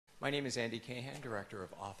My name is Andy Cahan, Director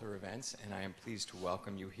of Author Events, and I am pleased to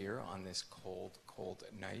welcome you here on this cold, cold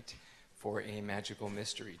night for a magical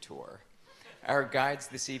mystery tour. Our guides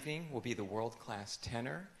this evening will be the world-class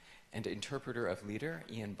tenor and interpreter of Lieder,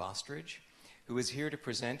 Ian Bostridge, who is here to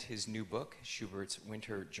present his new book, Schubert's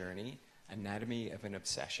Winter Journey, Anatomy of an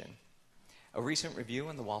Obsession. A recent review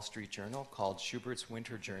in the Wall Street Journal called Schubert's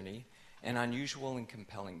Winter Journey an unusual and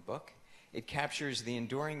compelling book. It captures the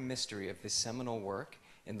enduring mystery of this seminal work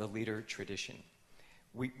in the Lieder tradition.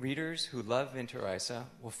 Readers who love Winterreise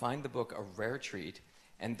will find the book a rare treat,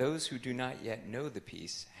 and those who do not yet know the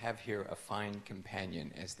piece have here a fine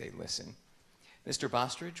companion as they listen. Mr.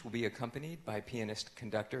 Bostridge will be accompanied by pianist,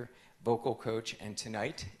 conductor, vocal coach, and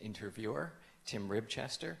tonight interviewer, Tim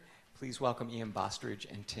Ribchester. Please welcome Ian Bostridge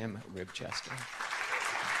and Tim Ribchester.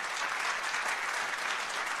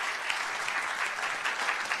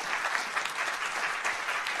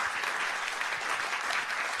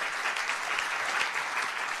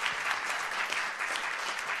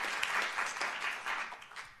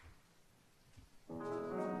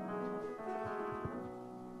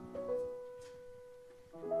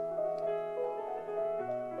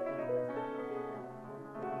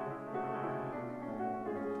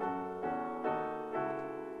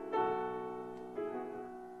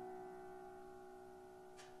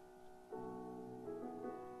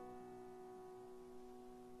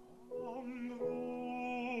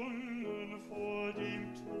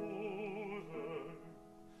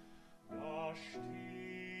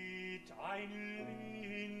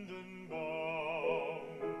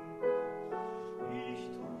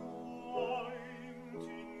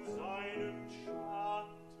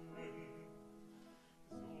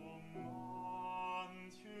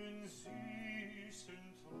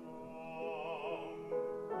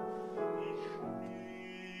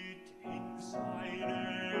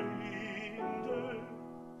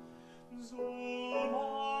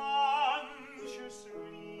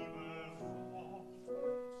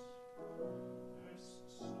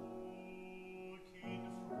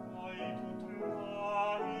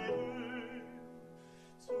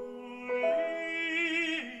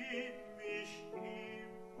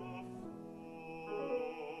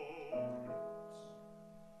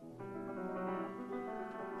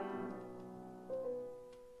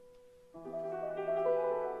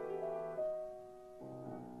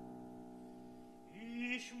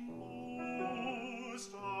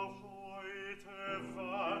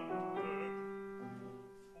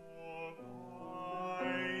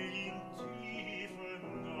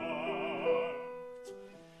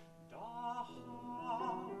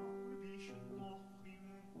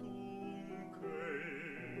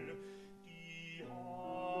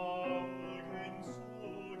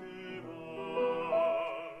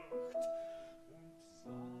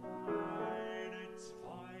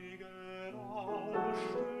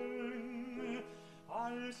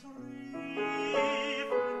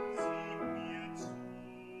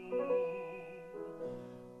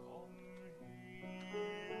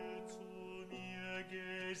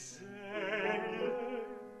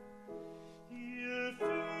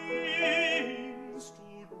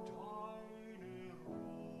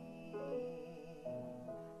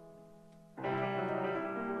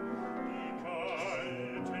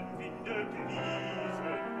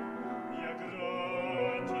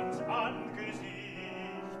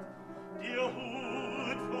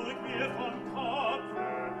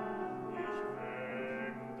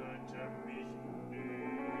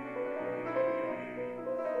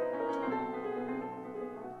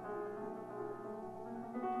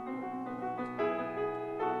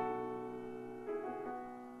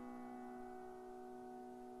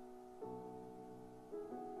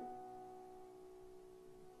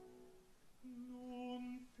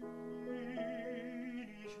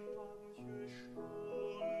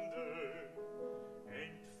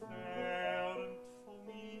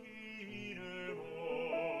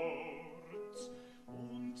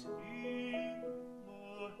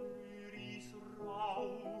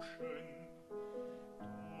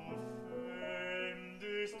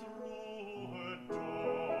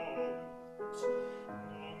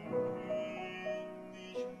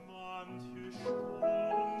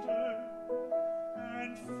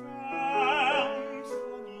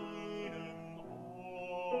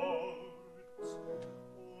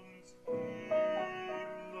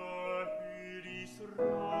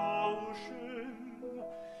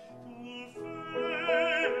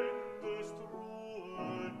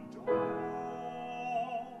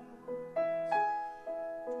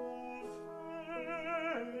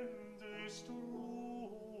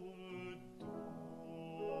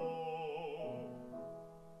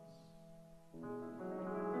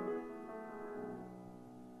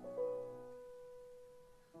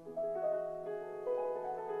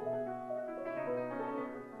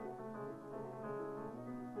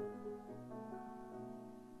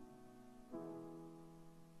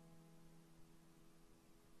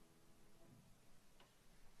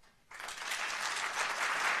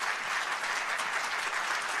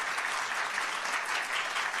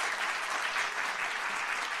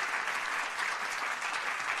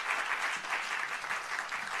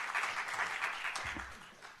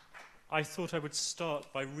 I thought I would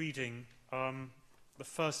start by reading the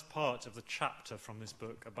first part of the chapter from this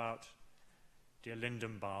book about Der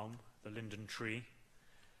Lindenbaum, the linden tree.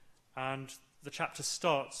 And the chapter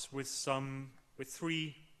starts with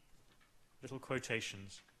three little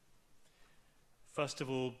quotations. First of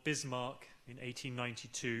all, Bismarck in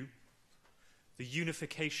 1892, "The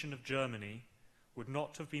unification of Germany would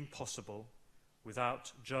not have been possible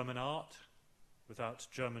without German art, without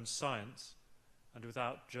German science, and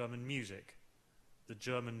without German music, the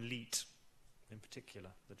German Lied, in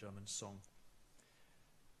particular, the German song."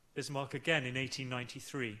 Bismarck again in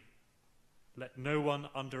 1893, "Let no one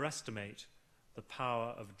underestimate the power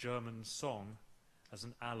of German song as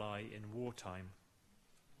an ally in wartime."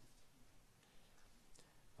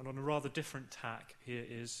 And on a rather different tack, here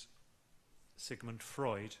is Sigmund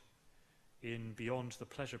Freud in Beyond the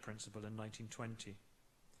Pleasure Principle in 1920.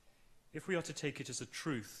 "If we are to take it as a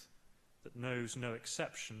truth that knows no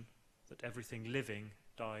exception, that everything living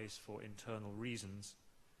dies for internal reasons,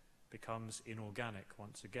 becomes inorganic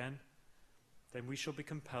once again, then we shall be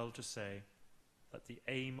compelled to say that the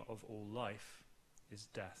aim of all life is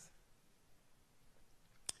death."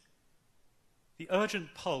 The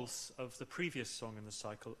urgent pulse of the previous song in the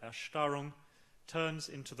cycle, Erstarrung, turns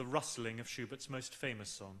into the rustling of Schubert's most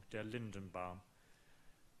famous song, Der Lindenbaum,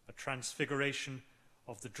 a transfiguration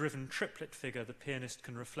of the driven triplet figure the pianist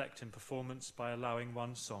can reflect in performance by allowing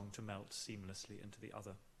one song to melt seamlessly into the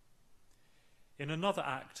other. In another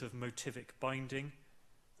act of motivic binding,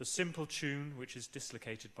 the simple tune, which is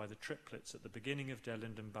dislocated by the triplets at the beginning of Der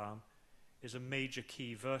Lindenbaum, is a major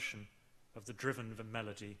key version of the driven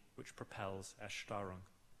melody which propels Erstarrung.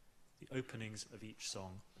 The openings of each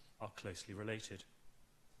song are closely related.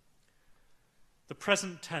 The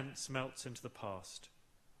present tense melts into the past.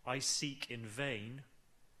 "I seek in vain"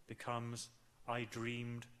 becomes "I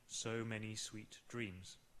dreamed so many sweet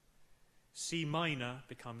dreams." C minor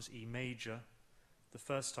becomes E major, the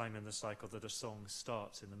first time in the cycle that a song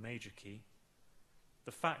starts in the major key.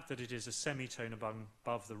 The fact that it is a semitone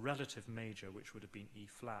above the relative major, which would have been E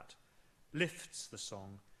flat, lifts the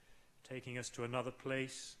song, taking us to another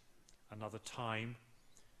place, another time,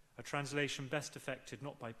 a translation best effected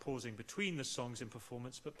not by pausing between the songs in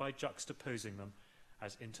performance, but by juxtaposing them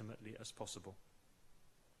as intimately as possible.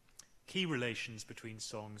 Key relations between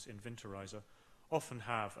songs in Winterreise often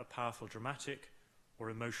have a powerful dramatic or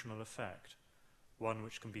emotional effect, one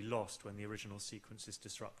which can be lost when the original sequence is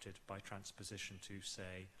disrupted by transposition to,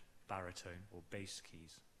 say, baritone or bass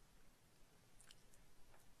keys.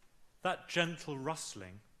 That gentle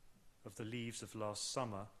rustling of the leaves of last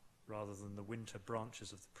summer, rather than the winter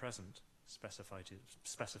branches of the present,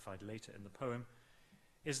 specified later in the poem,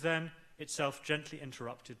 is then itself gently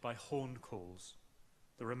interrupted by horn calls,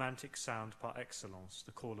 the romantic sound par excellence,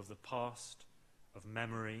 the call of the past, of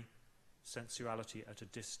memory, sensuality at a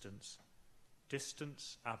distance,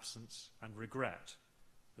 absence, and regret,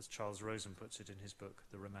 as Charles Rosen puts it in his book,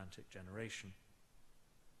 The Romantic Generation.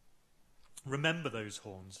 Remember those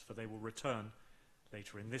horns, for they will return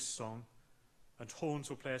later in this song, and horns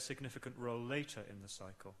will play a significant role later in the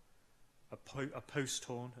cycle, a post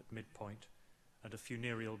horn at midpoint, and a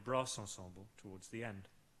funereal brass ensemble towards the end.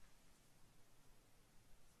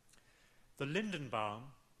 The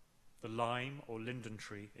Lindenbaum, the lime or linden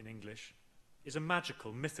tree in English, is a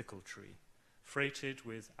magical, mythical tree, freighted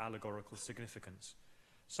with allegorical significance,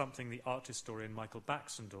 something the art historian Michael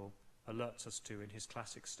Baxendall alerts us to in his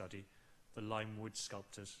classic study, The Lime Wood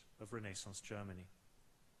Sculptors of Renaissance Germany.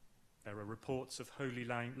 There are reports of holy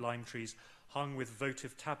lime trees hung with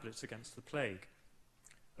votive tablets against the plague,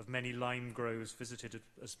 of many lime groves visited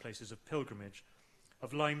as places of pilgrimage,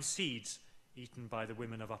 of lime seeds eaten by the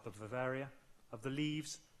women of Upper Bavaria, of the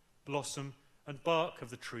leaves, blossom, and bark of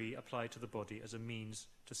the tree applied to the body as a means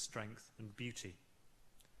to strength and beauty.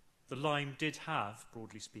 The lime did have,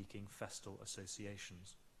 broadly speaking, festal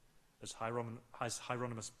associations. As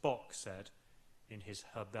Hieronymus Bock said in his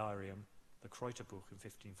herbarium, the Kräuterbuch in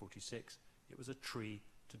 1546, it was a tree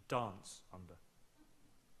to dance under.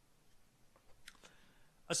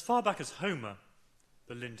 As far back as Homer,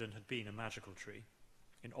 the linden had been a magical tree.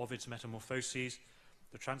 In Ovid's Metamorphoses,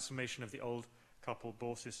 the transformation of the old couple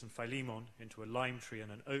Baucis and Philemon into a lime tree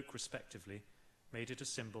and an oak, respectively, made it a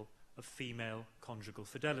symbol of female conjugal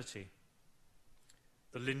fidelity.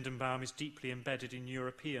 The Lindenbaum is deeply embedded in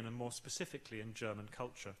European and more specifically in German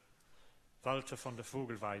culture. Walter von der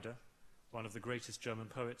Vogelweide, one of the greatest German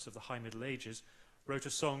poets of the High Middle Ages, wrote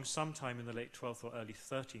a song sometime in the late 12th or early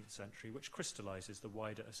 13th century which crystallizes the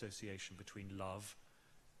wider association between love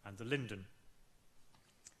and the linden.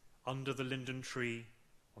 Under the linden tree,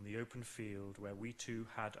 on the open field where we two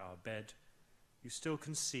had our bed, you still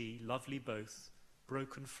can see, lovely both,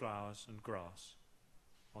 broken flowers and grass.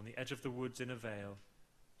 On the edge of the woods in a vale,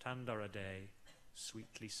 Tandarade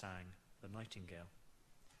sweetly sang the nightingale.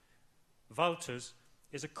 Walters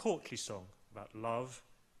is a courtly song about love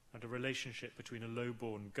and a relationship between a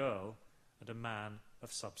low-born girl and a man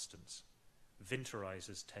of substance.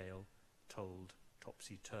 Winterreise's tale told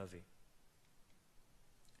topsy-turvy.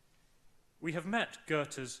 We have met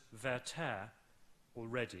Goethe's Werther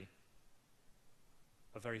already,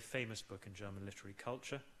 a very famous book in German literary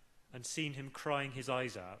culture, and seen him crying his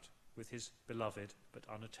eyes out with his beloved but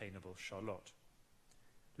unattainable Charlotte.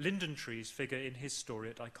 Linden trees figure in his story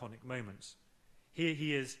at iconic moments. Here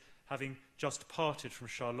he is, having just parted from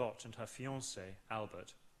Charlotte and her fiancé,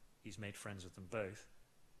 Albert. He's made friends with them both.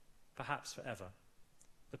 Perhaps forever.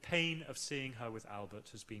 The pain of seeing her with Albert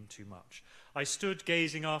has been too much. I stood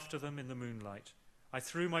gazing after them in the moonlight. I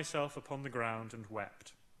threw myself upon the ground and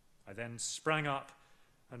wept. I then sprang up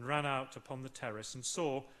and ran out upon the terrace and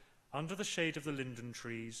saw, under the shade of the linden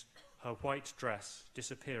trees, her white dress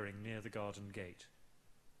disappearing near the garden gate.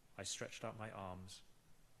 I stretched out my arms,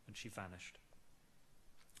 and she vanished.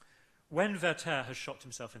 When Werther has shot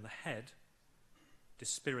himself in the head,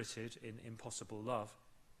 dispirited in impossible love,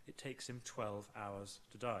 it takes him 12 hours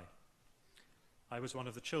to die. I was one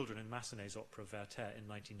of the children in Massenet's opera Werther in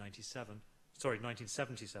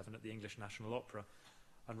 1977 at the English National Opera,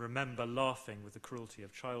 and remember laughing with the cruelty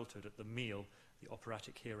of childhood at the meal the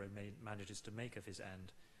operatic hero manages to make of his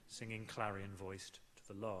end, singing clarion-voiced to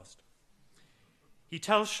the last. He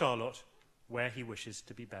tells Charlotte where he wishes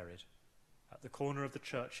to be buried. At the corner of the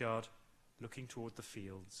churchyard, looking toward the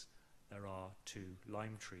fields, there are 2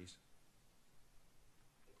 lime trees.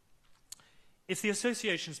 If the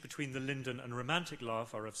associations between the linden and romantic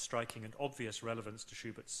love are of striking and obvious relevance to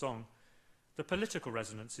Schubert's song, the political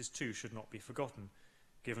resonances too should not be forgotten,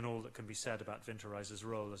 given all that can be said about Winterreise's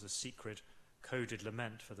role as a secret, coded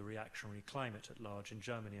lament for the reactionary climate at large in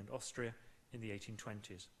Germany and Austria in the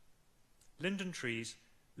 1820s. Linden trees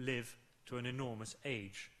live to an enormous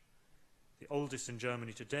age. The oldest in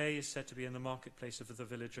Germany today is said to be in the marketplace of the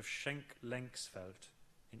village of Schenk-Lenksfeld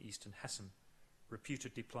in eastern Hessen,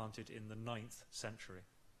 reputedly planted in the 9th century.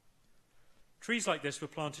 Trees like this were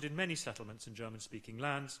planted in many settlements in German-speaking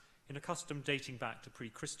lands in a custom dating back to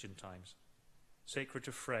pre-Christian times. Sacred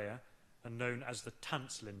to Freya and known as the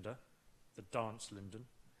Tanzlinde, the dance linden,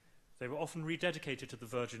 they were often rededicated to the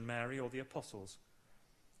Virgin Mary or the Apostles.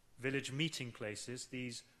 Village meeting places,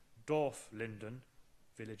 these Dorflinden,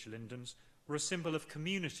 village lindens, were a symbol of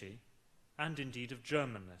community and indeed of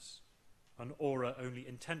Germanness, an aura only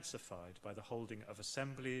intensified by the holding of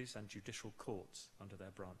assemblies and judicial courts under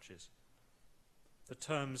their branches. The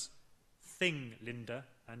terms Thinglinde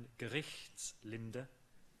and Gerichtslinde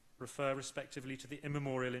refer respectively to the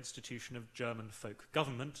immemorial institution of German folk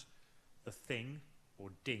government, the Thing, or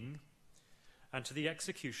Ding, and to the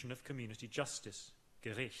execution of community justice,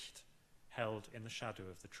 Gericht, held in the shadow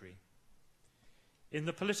of the tree. In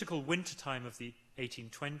the political wintertime of the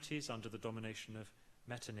 1820s, under the domination of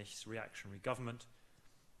Metternich's reactionary government,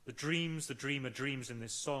 the dreams the dreamer dreams in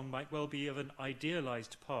this song might well be of an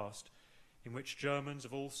idealized past in which Germans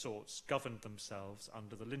of all sorts governed themselves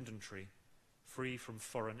under the linden tree, free from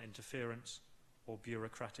foreign interference or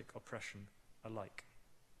bureaucratic oppression alike.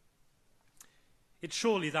 It's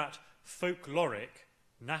surely that folkloric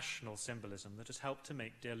national symbolism that has helped to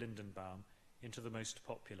make Der Lindenbaum into the most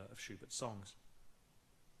popular of Schubert's songs.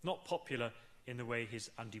 Not popular in the way his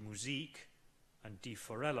An die Musik and Die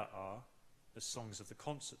Forelle are, the songs of the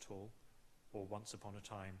concert hall, or Once Upon a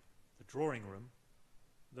Time, the drawing room,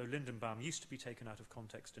 though Lindenbaum used to be taken out of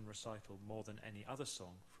context in recital more than any other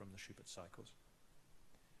song from the Schubert cycles,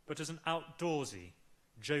 but as an outdoorsy,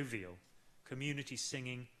 jovial, community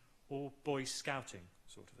singing or boy scouting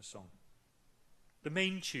sort of a song. The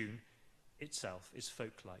main tune itself is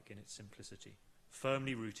folk-like in its simplicity,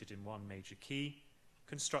 firmly rooted in one major key,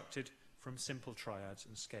 constructed from simple triads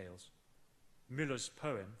and scales. Müller's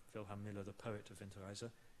poem, Wilhelm Müller, the poet of Winterreise,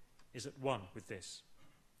 is at one with this.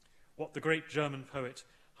 What the great German poet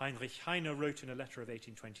Heinrich Heine wrote in a letter of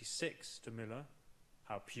 1826 to Müller,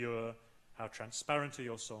 how pure, how transparent are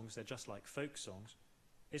your songs, they're just like folk songs,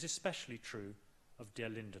 is especially true of Der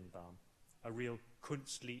Lindenbaum, a real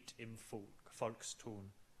Kunstlied im Volkston,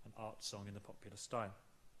 an art song in the popular style.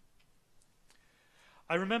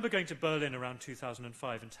 I remember going to Berlin around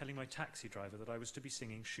 2005 and telling my taxi driver that I was to be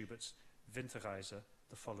singing Schubert's Winterreise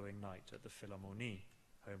the following night at the Philharmonie,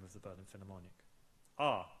 home of the Berlin Philharmonic.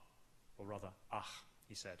 Ah, or rather, ach,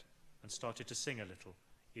 he said, and started to sing a little,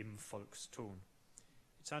 im Volkston.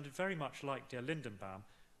 It sounded very much like Der Lindenbaum,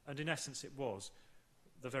 and in essence it was,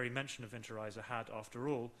 the very mention of Winterreise had, after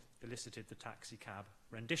all, elicited the taxicab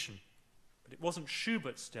rendition. But it wasn't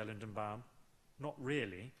Schubert's Der Lindenbaum, not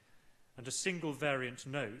really, and a single variant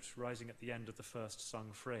note, rising at the end of the first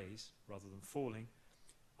sung phrase, rather than falling,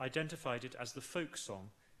 identified it as the folk song,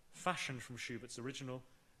 fashioned from Schubert's original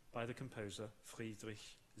by the composer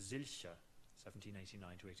Friedrich Silcher, 1789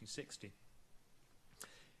 to 1860.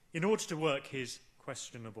 In order to work his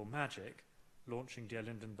questionable magic, launching Der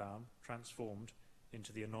Lindenbaum transformed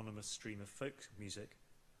into the anonymous stream of folk music,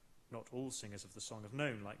 not all singers of the song have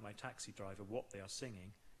known, like my taxi driver, what they are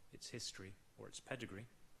singing, its history or its pedigree.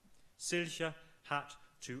 Silcher had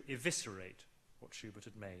to eviscerate what Schubert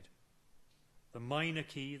had made. The minor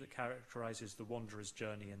key that characterizes the wanderer's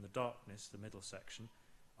journey in the darkness, the middle section,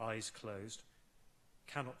 eyes closed,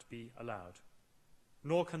 cannot be allowed.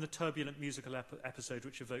 Nor can the turbulent musical episode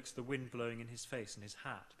which evokes the wind blowing in his face and his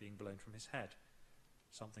hat being blown from his head,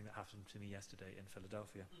 something that happened to me yesterday in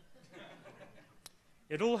Philadelphia.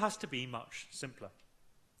 It all has to be much simpler.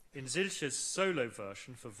 In Silcher's solo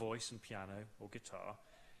version for voice and piano or guitar,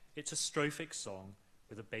 it's a strophic song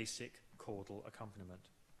with a basic chordal accompaniment,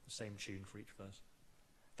 the same tune for each verse.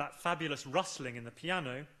 That fabulous rustling in the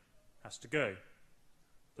piano has to go.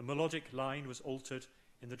 The melodic line was altered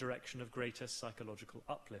in the direction of greater psychological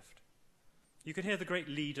uplift. You can hear the great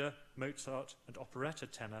leader, Mozart and operetta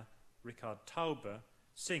tenor Richard Tauber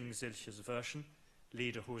sing Silcher's version,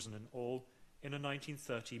 Lederhosen and all, in a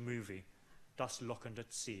 1930 movie, Das lockende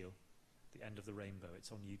Ziel, The End of the Rainbow.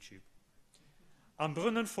 It's on YouTube. Am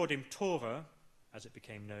Brunnen vor dem Tore, as it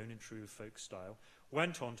became known in true folk style,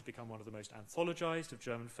 went on to become one of the most anthologized of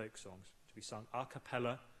German folk songs, to be sung a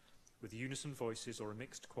cappella, with unison voices or a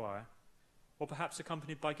mixed choir, or perhaps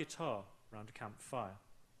accompanied by guitar round a campfire.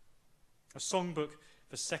 A songbook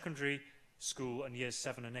for secondary school and years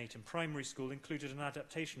 7 and 8 in primary school included an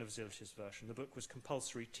adaptation of Silcher's version. The book was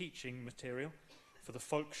compulsory teaching material for the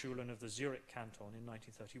Volksschulen of the Zurich canton in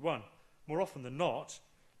 1931. More often than not,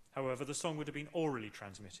 however, the song would have been orally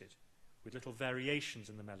transmitted, with little variations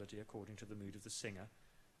in the melody according to the mood of the singer,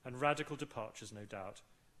 and radical departures, no doubt,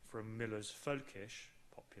 from Müller's folkish,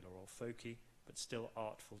 popular or folky, but still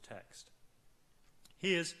artful text.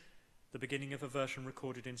 Here's the beginning of a version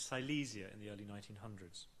recorded in Silesia in the early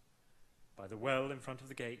 1900s. By the well in front of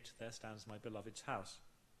the gate, there stands my beloved's house.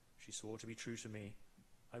 She swore to be true to me.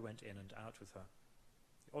 I went in and out with her.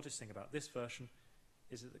 The oddest thing about this version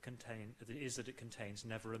is that it contains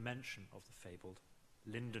never a mention of the fabled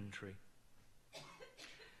linden tree.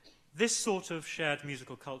 This sort of shared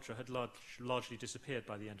musical culture had largely disappeared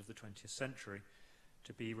by the end of the 20th century,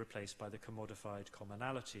 to be replaced by the commodified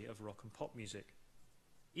commonality of rock and pop music.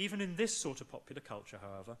 Even in this sort of popular culture,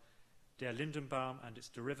 however, Der Lindenbaum and its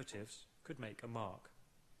derivatives could make a mark.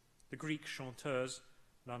 The Greek chanteuse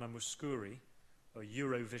Nana Mouskouri, a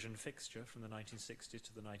Eurovision fixture from the 1960s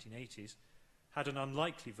to the 1980s, had an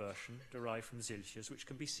unlikely version derived from Silcher's, which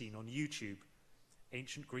can be seen on YouTube.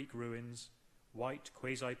 Ancient Greek ruins, white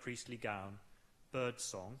quasi-priestly gown, bird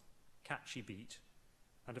song, catchy beat,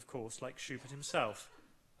 and of course, like Schubert himself,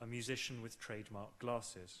 a musician with trademark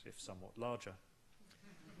glasses, if somewhat larger.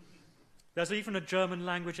 There's even a German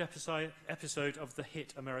language episode of the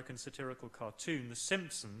hit American satirical cartoon, The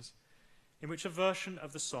Simpsons, in which a version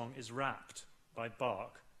of the song is rapped by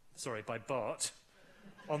Bart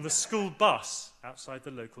on the school bus outside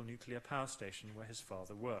the local nuclear power station where his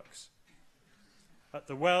father works. At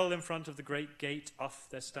the well in front of the great gate,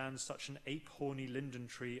 there stands such an ape-horny linden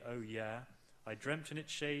tree, oh yeah. I dreamt in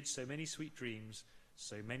its shade so many sweet dreams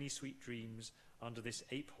under this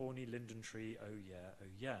ape-horny linden tree, oh yeah, oh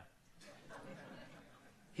yeah.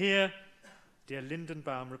 Here, Der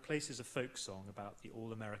Lindenbaum replaces a folk song about the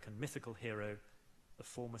all-American mythical hero, the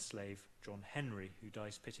former slave John Henry, who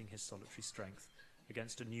dies pitting his solitary strength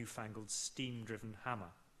against a newfangled steam-driven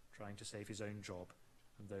hammer, trying to save his own job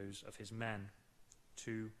and those of his men.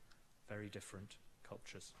 Two very different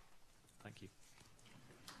cultures. Thank you.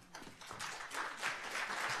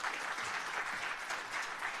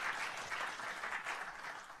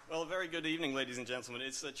 Well, very good evening, ladies and gentlemen.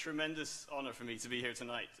 It's a tremendous honor for me to be here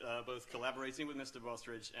tonight, both collaborating with Mr.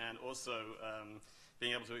 Bostridge and also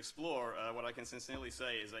being able to explore what I can sincerely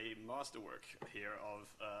say is a masterwork here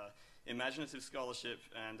of imaginative scholarship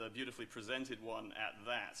and a beautifully presented one at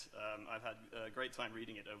that. I've had a great time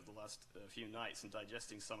reading it over the last few nights and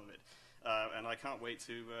digesting some of it. And I can't wait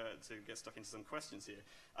to get stuck into some questions here.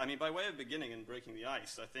 I mean, by way of beginning and breaking the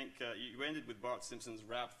ice, I think you ended with Bart Simpson's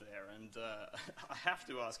rap there, and I have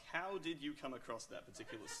to ask, how did you come across that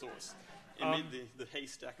particular source amid the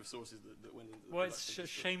haystack of sources that went into the Well, it's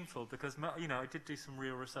shameful because, you know, I did do some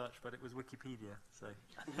real research, but it was Wikipedia, so...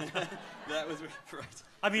 That was right.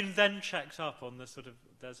 I mean, then checked up on the sort of,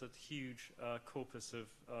 there's a huge corpus of,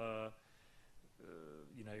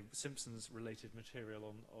 you know, Simpsons-related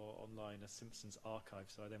material online, a Simpsons archive,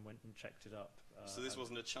 so I then went and checked it up. So this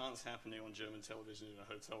wasn't a chance happening on German television in a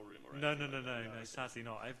hotel room or No, anything? No, sadly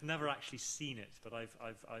not. I've never actually seen it, but I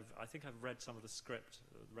think I've read some of the script,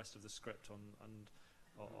 the rest of the script on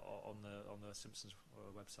the Simpsons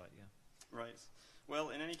website, yeah. Right. Well,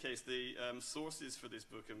 in any case, the sources for this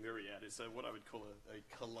book are myriad. It's what I would call a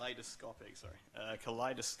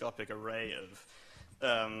kaleidoscopic array of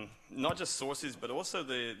not just sources, but also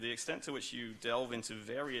the extent to which you delve into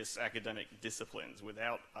various academic disciplines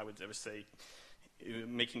without, I would ever say,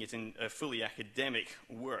 making it in a fully academic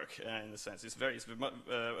work, in the sense. It's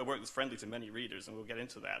a work that's friendly to many readers, and we'll get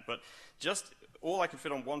into that. But just all I could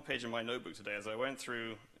fit on one page in my notebook today as I went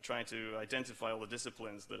through trying to identify all the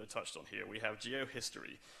disciplines that are touched on here. We have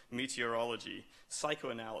geohistory, meteorology,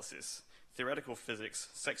 psychoanalysis, theoretical physics,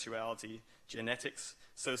 sexuality, genetics,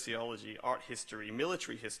 sociology, art history,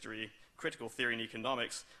 military history, critical theory and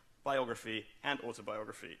economics, biography, and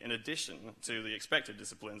autobiography, in addition to the expected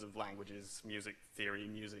disciplines of languages, music theory,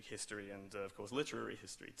 music history, and, of course, literary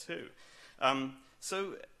history, too.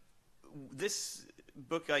 So this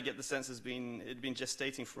book, I get the sense, had been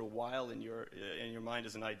gestating for a while in your mind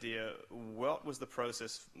as an idea. What was the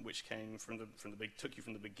process which came took you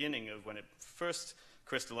from the beginning of when it first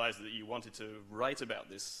crystallized that you wanted to write about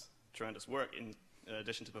this tremendous work in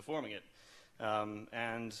addition to performing it?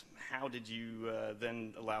 And how did you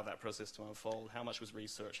then allow that process to unfold? How much was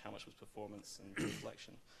research? How much was performance and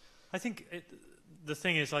reflection? I think the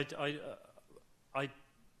thing is,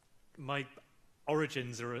 my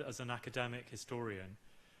origins are as an academic historian,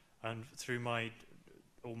 and through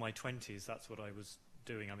all my 20s, that's what I was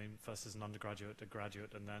doing. I mean, first as an undergraduate, a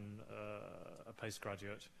graduate, and then a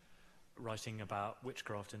postgraduate, writing about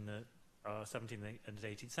witchcraft in the 17th and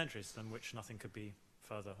 18th centuries, than which nothing could be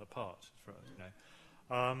further apart. You know.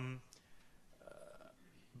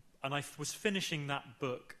 And I was finishing that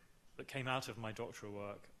book that came out of my doctoral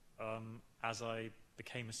work as I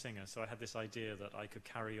became a singer. So I had this idea that I could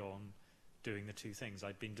carry on doing the two things.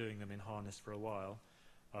 I'd been doing them in harness for a while.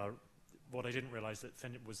 What I didn't realize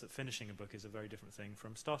was that finishing a book is a very different thing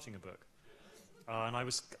from starting a book. And I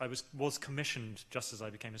was commissioned, just as I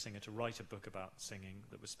became a singer, to write a book about singing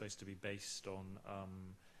that was supposed to be based on...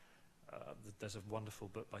 there's a wonderful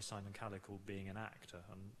book by Simon Callow called Being an Actor,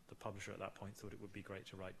 and the publisher at that point thought it would be great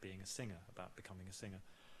to write Being a Singer, about becoming a singer.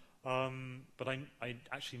 But I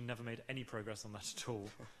actually never made any progress on that at all.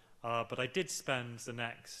 But I did spend the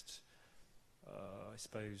next, I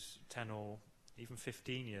suppose, 10 or even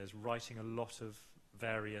 15 years writing a lot of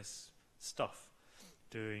various stuff,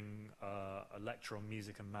 doing a lecture on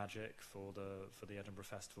music and magic for the Edinburgh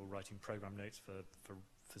Festival, writing program notes for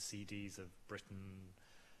CDs of Britain,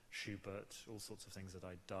 Schubert, all sorts of things that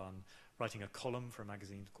I'd done, writing a column for a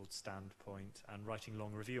magazine called Standpoint, and writing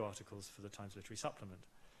long review articles for the Times Literary Supplement.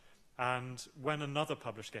 And when another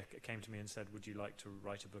publisher came to me and said, "Would you like to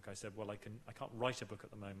write a book?" I said, "Well, I can't write a book at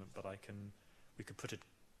the moment, but we could put a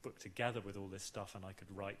book together with all this stuff, and I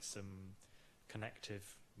could write some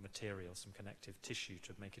connective material, some connective tissue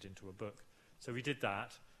to make it into a book." So we did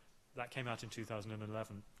that. That came out in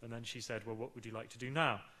 2011. And then she said, "Well, what would you like to do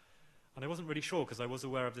now?" And I wasn't really sure, because I was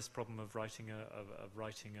aware of this problem of writing a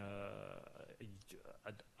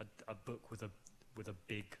book with a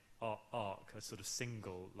big arc, a sort of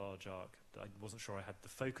single large arc. I wasn't sure I had the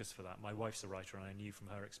focus for that. My wife's a writer, and I knew from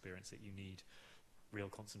her experience that you need real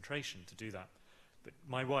concentration to do that. But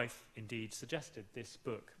my wife indeed suggested this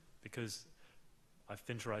book, because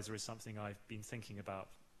Winterreise is something I've been thinking about.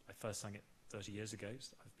 I first sang it 30 years ago,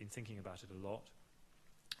 so I've been thinking about it a lot.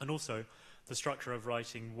 And also the structure of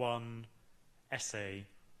writing one essay,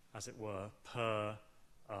 as it were, per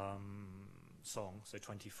song, so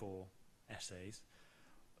 24 essays,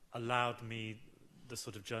 allowed me the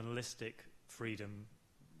sort of journalistic freedom,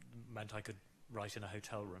 meant I could write in a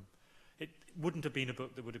hotel room. It wouldn't have been a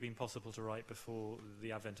book that would have been possible to write before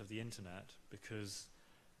the advent of the internet, because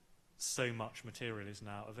so much material is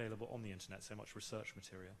now available on the internet, so much research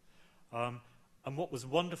material. And what was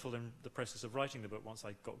wonderful in the process of writing the book, once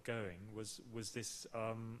I got going, was this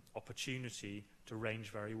opportunity to range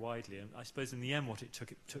very widely. And I suppose in the end what it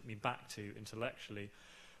took me back to intellectually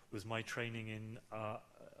was my training in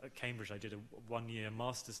at Cambridge, I did a one-year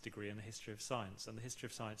master's degree in the history of science, and the history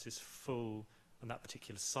of science is full, and that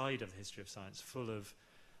particular side of the history of science, full of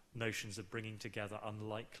notions of bringing together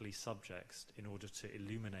unlikely subjects in order to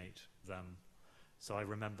illuminate them. So I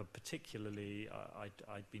remember particularly,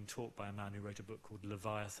 I'd been taught by a man who wrote a book called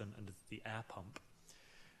Leviathan and the Air Pump,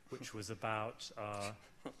 which was about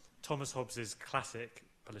Thomas Hobbes's classic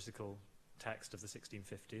political text of the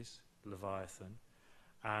 1650s, Leviathan,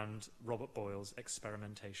 and Robert Boyle's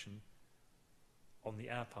experimentation on the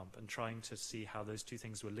air pump, and trying to see how those two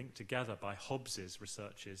things were linked together by Hobbes's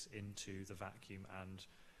researches into the vacuum and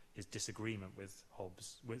his disagreement with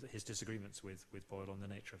Hobbes, with his disagreements with Boyle on the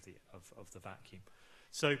nature of the vacuum.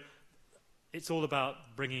 So it's all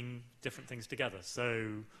about bringing different things together.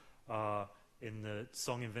 So in the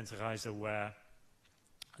song in Winterreise, where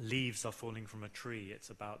leaves are falling from a tree,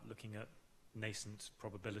 it's about looking at nascent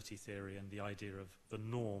probability theory and the idea of the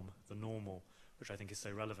norm, the normal, which I think is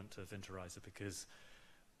so relevant to Winterreise, because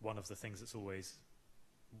one of the things that's always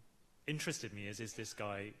interested me is this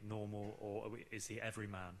guy normal, or is he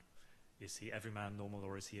everyman? Is he everyman normal,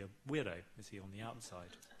 or is he a weirdo? Is he on the outside?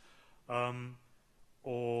 I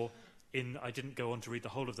didn't go on to read the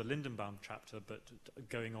whole of the Lindenbaum chapter, but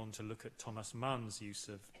going on to look at Thomas Mann's use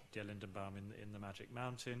of Der Lindenbaum in The Magic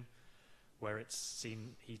Mountain, where it's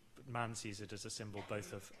seen, Mann sees it as a symbol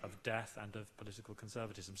both of death and of political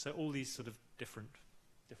conservatism. So all these sort of different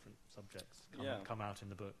subjects come out in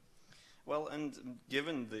the book. Well, and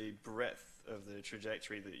given the breadth of the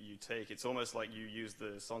trajectory that you take, it's almost like you use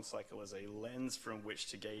the song cycle as a lens from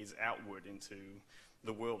which to gaze outward into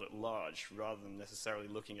the world at large, rather than necessarily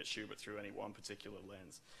looking at Schubert through any one particular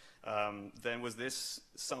lens. Then was this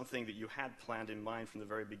something that you had planned in mind from the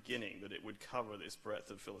very beginning, that it would cover this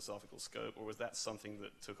breadth of philosophical scope, or was that something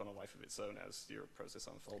that took on a life of its own as your process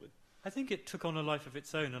unfolded? I think it took on a life of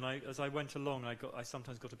its own, and as I went along, I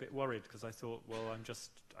sometimes got a bit worried, because I thought, well, I'm just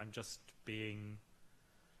being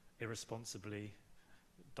irresponsibly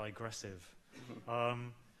digressive.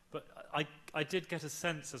 But I did get a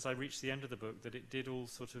sense as I reached the end of the book that it did all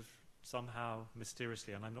sort of somehow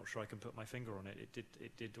mysteriously, and I'm not sure I can put my finger on it,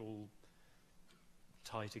 it did all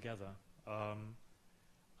tie together. And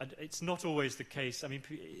it's not always the case. I mean,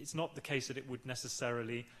 it's not the case that it would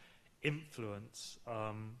necessarily influence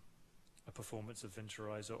a performance of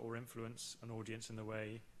Winterreise or influence an audience in the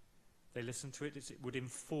way they listen to it. It would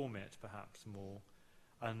inform it perhaps more.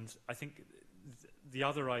 And I think the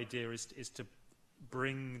other idea is to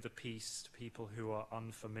bring the piece to people who are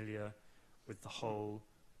unfamiliar with the whole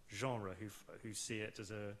genre, who see it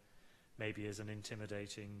as maybe as an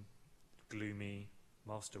intimidating, gloomy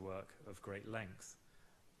masterwork of great length.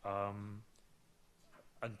 And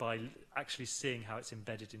by actually seeing how it's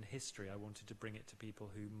embedded in history, I wanted to bring it to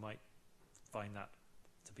people who might find that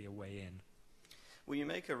to be a way in. Well, you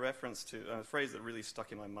make a reference to a phrase that really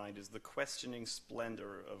stuck in my mind, is the questioning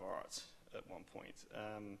splendor of art at one point.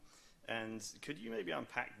 And could you maybe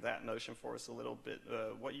unpack that notion for us a little bit?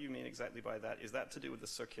 What you mean exactly by that? Is that to do with the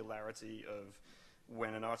circularity of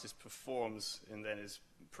when an artist performs and then is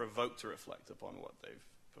provoked to reflect upon what they've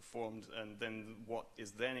performed, and then what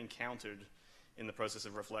is then encountered in the process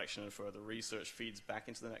of reflection and further research feeds back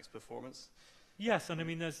into the next performance? Yes, and I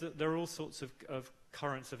mean there are all sorts of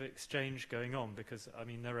currents of exchange going on, because I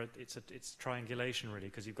mean it's triangulation really,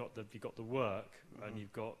 because you've got the work, and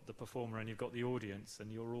you've got the performer, and you've got the audience,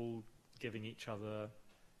 and you're all giving each other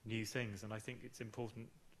new things. And I think it's important.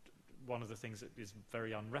 One of the things that is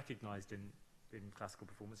very unrecognized in classical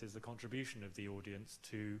performance is the contribution of the audience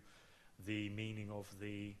to the meaning of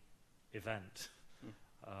the event.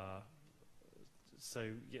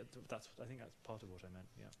 So yeah, I think that's part of what I meant.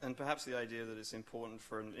 Yeah. And perhaps the idea that it's important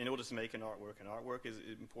in order to make an artwork is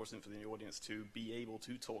important for the audience to be able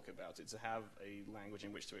to talk about it, to have a language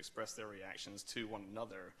in which to express their reactions to one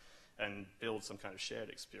another, and build some kind of shared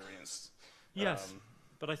experience. Yes,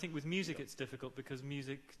 but I think with music it's difficult, because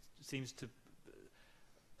music seems to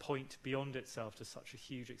point beyond itself to such a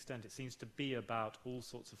huge extent. It seems to be about all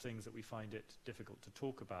sorts of things that we find it difficult to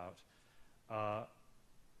talk about.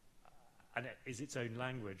 And it is its own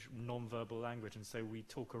language, non-verbal language, and so we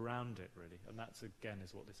talk around it, really. And that's, again,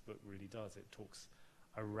 is what this book really does. It talks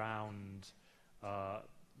around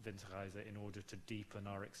Winterreise in order to deepen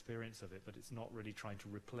our experience of it, but it's not really trying to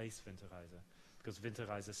replace Winterreise, because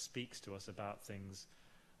Winterreise speaks to us about things.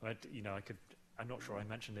 I'm not sure I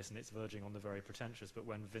mentioned this, and it's verging on the very pretentious, but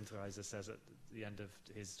when Winterreise says at the end of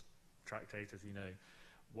his tractate,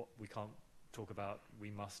 what we can't talk about,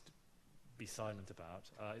 we must be silent about.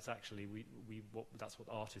 It's actually that's what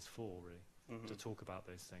art is for, really, to talk about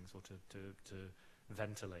those things, or to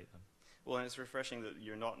ventilate them. Well, and it's refreshing that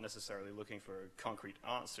you're not necessarily looking for concrete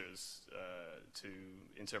answers to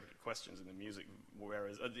interpreted questions in the music,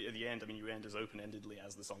 whereas at the end, I mean, you end as open-endedly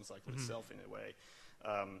as the song cycle itself in a way.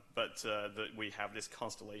 But that we have this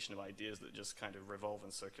constellation of ideas that just kind of revolve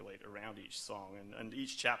and circulate around each song, and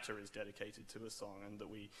each chapter is dedicated to a song, and that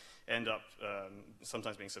we end up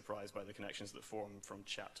sometimes being surprised by the connections that form from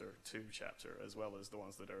chapter to chapter, as well as the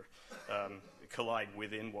ones that are collide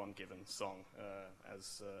within one given song,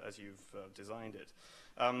 as you've designed it.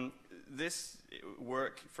 This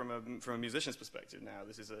work, from a musician's perspective now,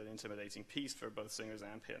 this is an intimidating piece for both singers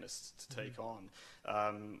and pianists to take on.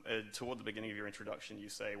 Toward the beginning of your introduction, you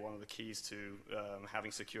say one of the keys to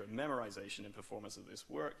having secured memorization and performance of this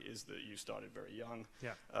work is that you started very young.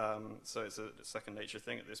 Yeah. So it's a second nature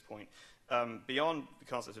thing at this point. Beyond the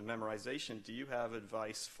concept of memorization, do you have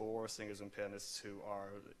advice for singers and pianists who are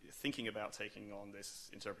thinking about taking on this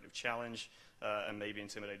interpretive challenge and maybe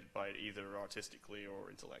intimidated by it either artistically or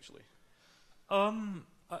intellectually?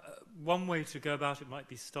 One way to go about it might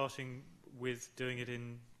be starting with doing it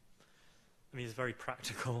in, I mean, it's very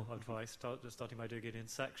practical advice, starting by doing it in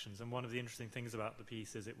sections. And one of the interesting things about the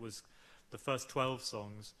piece is it was the first 12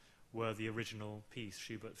 songs were the original piece.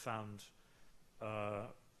 Schubert found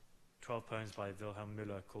 12 poems by Wilhelm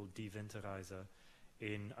Müller called Die Winterreise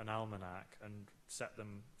in an almanac and set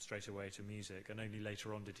them straight away to music. And only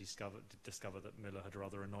later on did he discover that Müller had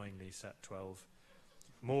rather annoyingly set 12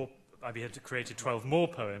 more, he had created 12 more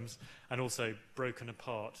poems and also broken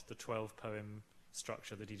apart the 12-poem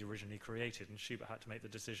structure that he'd originally created. And Schubert had to make the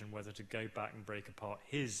decision whether to go back and break apart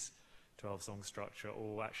his 12-song structure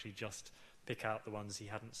or actually just pick out the ones he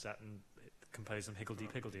hadn't set and compose them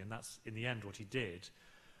higgledy-piggledy. And that's, in the end, what he did.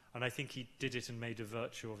 And I think he did it and made a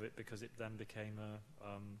virtue of it because it then became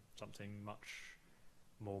something much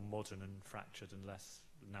more modern and fractured and less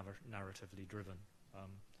narratively driven.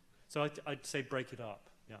 So I'd say break it up,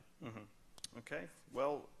 yeah. Mm-hmm. Okay,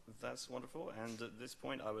 well, that's wonderful. And at this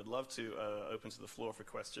point, I would love to open to the floor for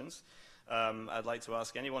questions. I'd like to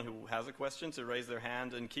ask anyone who has a question to raise their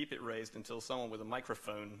hand and keep it raised until someone with a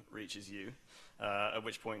microphone reaches you, at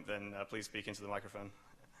which point then please speak into the microphone.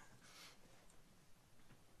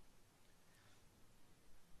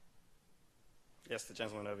 Yes, the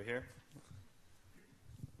gentleman over here.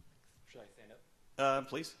 Should I stand up?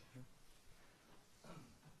 Please.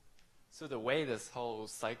 So the way this whole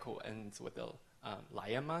cycle ends with the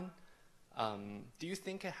Leiermann, do you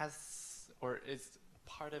think it has, or is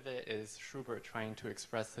part of it is Schubert trying to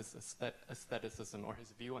express his aestheticism or his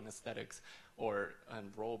view on aesthetics, or a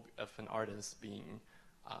role of an artist being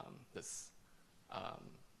this,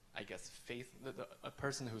 I guess, a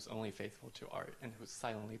person who's only faithful to art and who's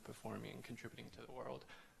silently performing and contributing to the world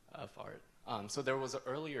of art. So there was an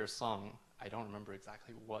earlier song, I don't remember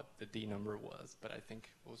exactly what the D number was, but I think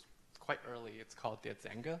it was quite early. It's called Der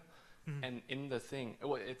Sänger. Mm-hmm. And in the thing,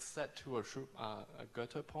 it's set to a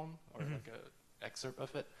Goethe poem, or like an excerpt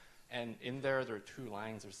of it. And in there are 2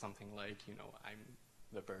 lines or something like, I'm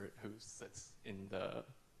the bird who sits in the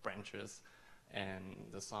branches, and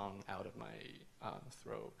the song out of my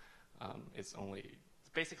throat is only,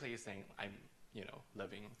 basically he's saying I'm,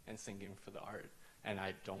 living and singing for the art, and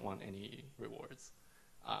I don't want any rewards.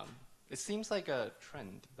 It seems like a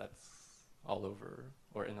trend that's all over,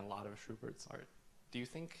 or in a lot of Schubert's art. Do you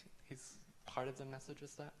think part of the message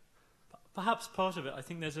is that? Perhaps part of it. I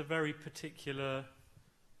think there's a very particular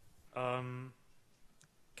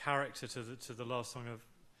character to the last song of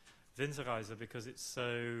Winterreise, because it's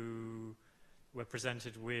so, we're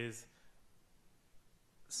presented with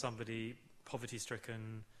somebody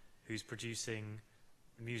poverty-stricken who's producing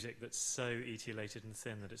music that's so etiolated and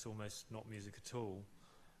thin that it's almost not music at all,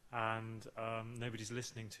 and nobody's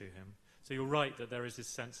listening to him. So you're right that there is this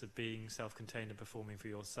sense of being self-contained and performing for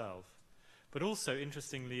yourself. But also,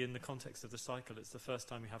 interestingly, in the context of the cycle, it's the first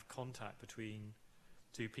time we have contact between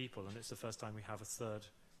 2 people, and it's the first time we have a third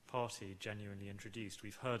party genuinely introduced.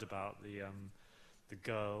 We've heard about the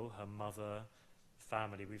girl, her mother,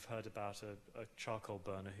 family. We've heard about a charcoal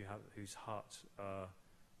burner whose hut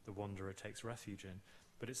the wanderer takes refuge in.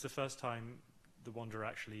 But it's the first time the wanderer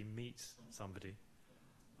actually meets somebody.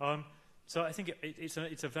 So I think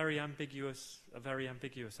it's a very ambiguous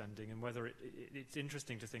ending, and whether it's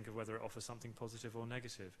interesting to think of whether it offers something positive or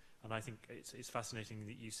negative. And I think it's fascinating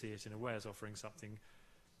that you see it in a way as offering something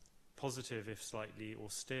positive, if slightly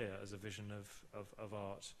austere, as a vision of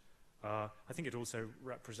art. I think it also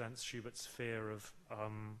represents Schubert's fear of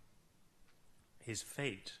his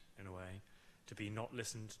fate, in a way, to be not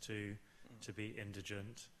listened to be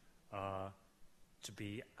indigent, to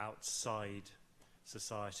be outside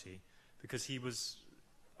society. Because he was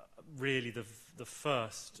really the the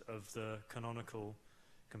first of the canonical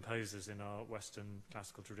composers in our Western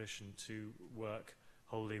classical tradition to work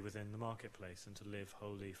wholly within the marketplace and to live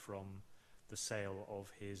wholly from the sale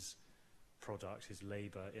of his product, his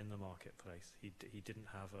labour in the marketplace. He didn't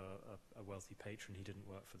have a wealthy patron, he didn't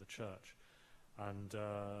work for the church. And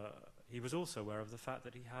he was also aware of the fact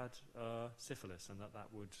that he had syphilis and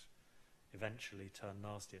that would eventually turn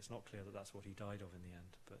nasty. It's not clear that that's what he died of in the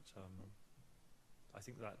end, but I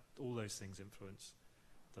think that all those things influence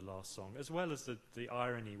the last song, as well as the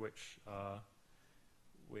irony which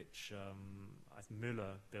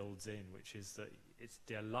Müller builds in, which is that it's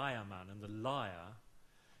der Leiermann, and the lyre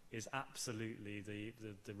is absolutely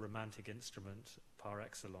the romantic instrument par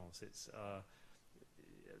excellence. It's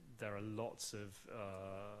there are lots of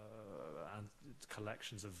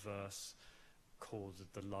collections of verse called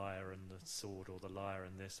the lyre and the sword, or the lyre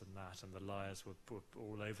and this and that, and the lyres were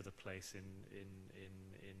all over the place in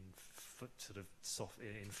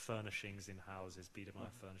furnishings in houses,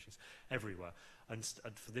 Biedermeier furnishings, everywhere. And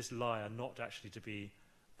for this lyre not actually to be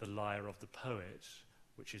the lyre of the poet,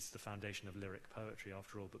 which is the foundation of lyric poetry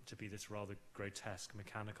after all, but to be this rather grotesque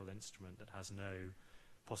mechanical instrument that has no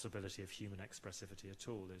possibility of human expressivity at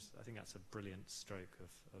all, I think that's a brilliant stroke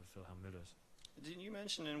of Wilhelm Müller's. Didn't you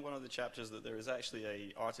mention in one of the chapters that there is actually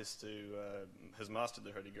an artist who has mastered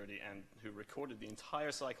the hurdy-gurdy and who recorded the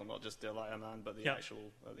entire cycle, not just Der Leiermann, but the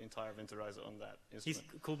actual, the entire Winterreise on that instrument? He's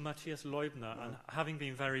called Matthias Leubner, and having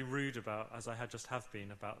been very rude about, as I had just have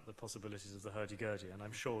been, about the possibilities of the hurdy-gurdy, and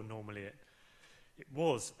I'm sure normally it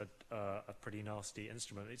was a pretty nasty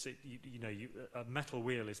instrument. It's a metal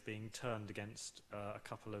wheel is being turned against a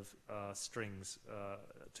couple of strings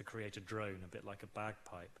to create a drone, a bit like a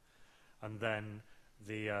bagpipe. And then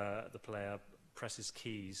the player presses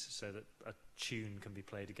keys so that a tune can be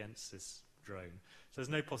played against this drone. So there's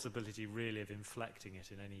no possibility really of inflecting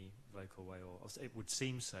it in any vocal way, or it would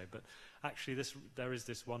seem so. But actually, there is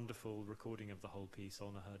this wonderful recording of the whole piece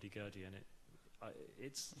on a hurdy-gurdy, and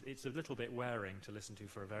it's a little bit wearing to listen to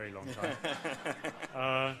for a very long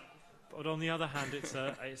time. But on the other hand, it's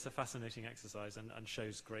a fascinating exercise and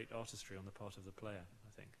shows great artistry on the part of the player,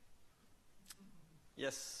 I think.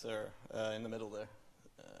 Yes, sir, in the middle there.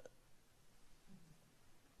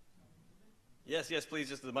 Yes, please,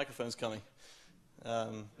 just the microphone's coming.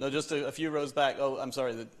 No, just a few rows back. Oh, I'm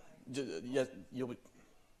sorry. Yes, you'll be...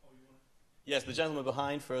 Yes, the gentleman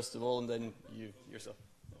behind first of all, and then you yourself.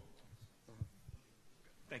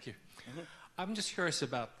 Thank you. I'm just curious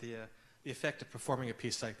about the effect of performing a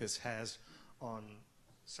piece like this has on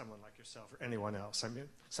someone like yourself or anyone else. I mean,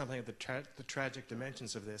 something of the tragic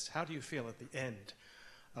dimensions of this. How do you feel at the end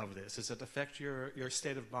of this? Does it affect your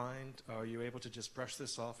state of mind? Are you able to just brush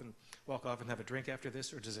this off and walk off and have a drink after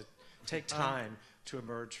this, or does it take time to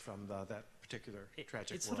emerge from that particular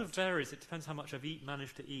tragic It world? sort of varies. It depends how much I've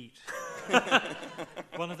managed to eat.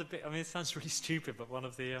 It sounds really stupid, but one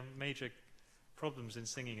of the major problems in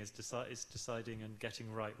singing is deciding and getting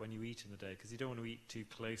right when you eat in the day, because you don't want to eat too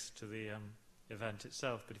close to the event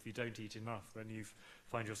itself, but if you don't eat enough, then you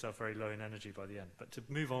find yourself very low in energy by the end. But to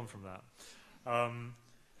move on from that,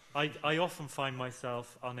 I often find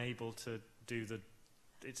myself unable to do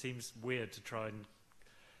it seems weird to try and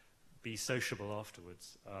be sociable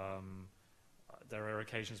afterwards. There are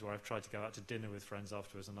occasions where I've tried to go out to dinner with friends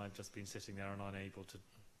afterwards and I've just been sitting there and unable to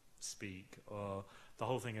speak. Or the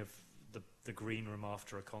whole thing of the green room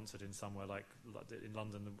after a concert in somewhere like in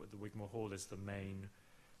London, the Wigmore Hall is the main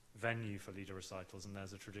venue for Lieder recitals, and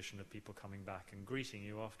there's a tradition of people coming back and greeting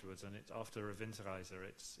you afterwards. And after a Winterreise,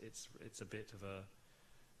 it's a bit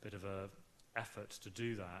of a effort to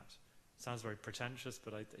do that. It sounds very pretentious,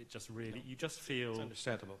 but it just really you just feel it's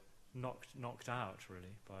understandable. knocked out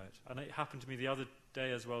really by it. And it happened to me the other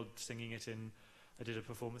day as well, singing it I did a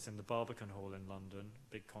performance in the Barbican Hall in London,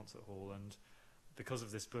 big concert hall, and because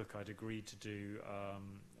of this book I'd agreed to do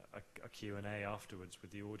a Q&A afterwards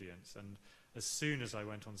with the audience, and as soon as I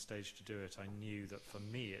went on stage to do it, I knew that for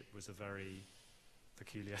me it was a very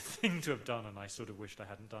peculiar thing to have done, and I sort of wished I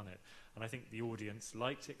hadn't done it. And I think the audience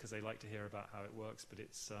liked it because they like to hear about how it works, but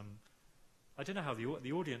it's I don't know how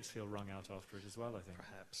the audience feel wrung out after it as well, I think.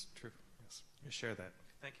 Perhaps. True. Yes. You share that.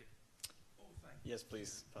 Thank you. Yes,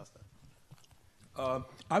 please, pass that.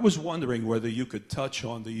 I was wondering whether you could touch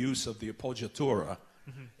on the use of the appoggiatura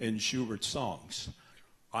in Schubert's songs.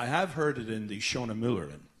 I have heard it in the Schöne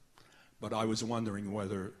Müllerin, but I was wondering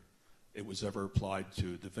whether it was ever applied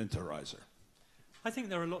to the Winterreise. I think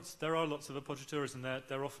there are lots of appoggiaturas, and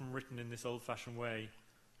they're often written in this old-fashioned way,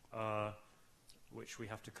 which we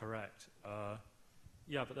have to correct. But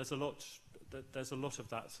there's a lot of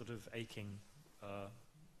that sort of aching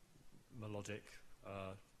melodic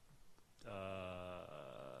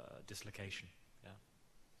dislocation. Yeah.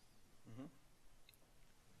 Mm-hmm.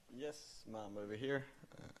 Yes, ma'am, over here.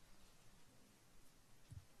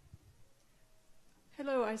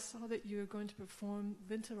 Hello, I saw that you were going to perform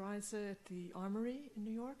Winterreise at the Armory in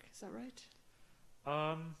New York. Is that right?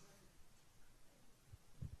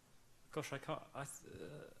 Gosh, I can't.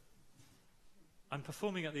 I'm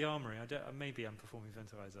performing at the Armory. Maybe I'm performing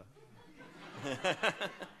Winterreise.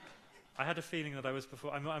 I had a feeling that I was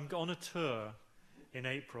performing. I'm on a tour in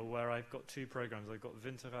April where I've got two programs. I've got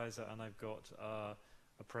Winterreise and I've got a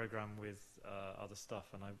program with other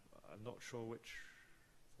stuff, and I'm not sure which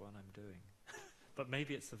one I'm doing. But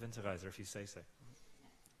maybe it's the Winterreise, if you say so.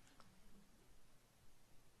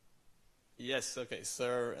 Yes, okay,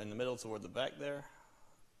 sir, in the middle toward the back there.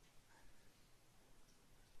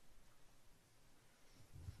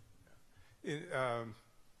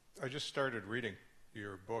 I just started reading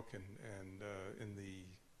your book, and in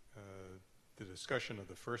the discussion of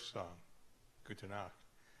the first song, Gute Nacht,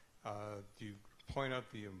 you point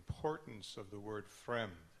out the importance of the word fremd,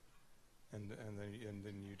 and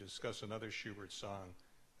then you discuss another Schubert song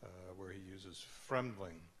where he uses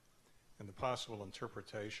fremdling and the possible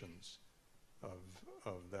interpretations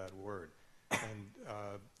of that word. And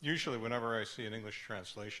usually whenever I see an English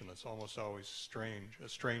translation, it's almost always strange, a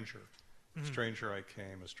stranger. Mm-hmm. A stranger I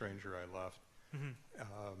came, a stranger I left,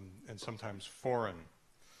 and sometimes foreign.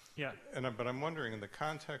 Yeah. But I'm wondering, in the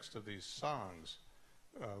context of these songs,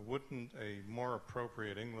 wouldn't a more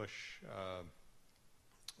appropriate English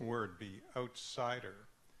word be outsider?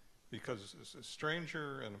 Because a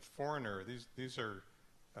stranger and a foreigner, these are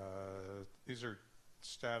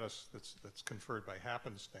status that's conferred by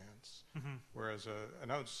happenstance, whereas an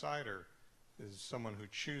outsider is someone who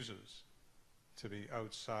chooses to be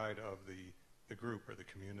outside of the group or the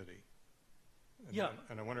community.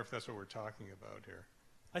 And I wonder if that's what we're talking about here.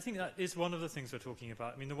 I think that is one of the things we're talking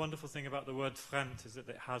about. I mean, the wonderful thing about the word fremd is that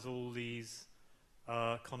it has all these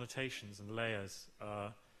connotations and layers.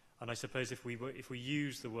 And I suppose if we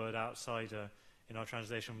use the word outsider in our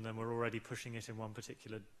translation, then we're already pushing it in one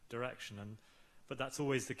particular direction. But that's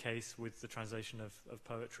always the case with the translation of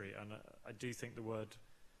poetry. And I do think the word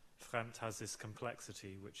fremd has this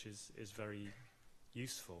complexity, which is very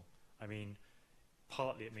useful. I mean,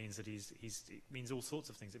 partly it means that it means all sorts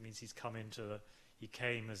of things. It means he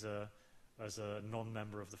came as a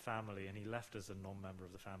non-member of the family, and he left as a non-member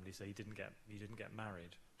of the family. So he didn't get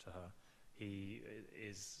married to her. He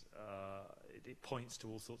is. It points to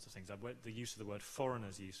all sorts of things. The use of the word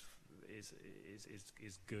foreigners is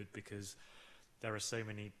good because there are so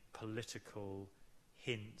many political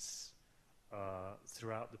hints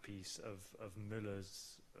throughout the piece of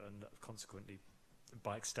Müller's and consequently,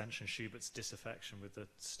 by extension, Schubert's disaffection with the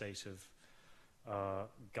state of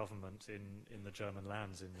government in the German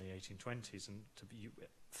lands in the 1820s. And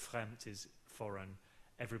fremd is foreign.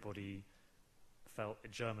 Everybody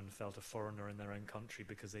German felt a foreigner in their own country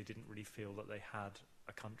because they didn't really feel that they had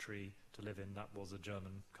a country to live in that was a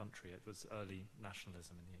German country. It was early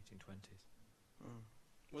nationalism in the 1820s.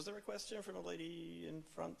 Was there a question from a lady in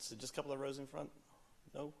front? So just a couple of rows in front?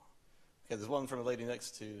 No? Okay, there's one from a lady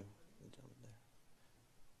next to the gentleman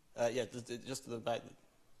there. Just to the back.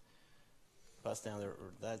 Pass down there,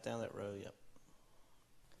 or down that row, yep.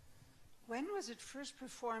 When was it first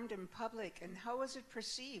performed in public, and how was it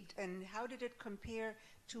perceived, and how did it compare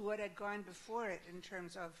to what had gone before it in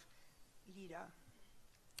terms of Lieder?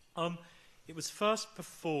 It was first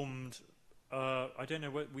performed, I don't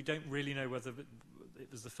know, we don't really know whether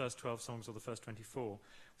it was the first 12 songs or the first 24. It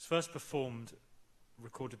was first performed,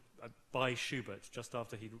 recorded by Schubert just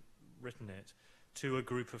after he'd written it, to a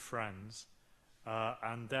group of friends,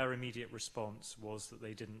 and their immediate response was that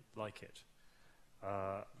they didn't like it.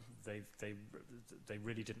 They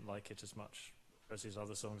really didn't like it as much as his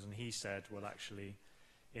other songs, and he said, well, actually,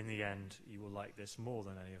 in the end, you will like this more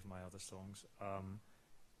than any of my other songs.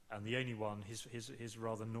 And the only one, his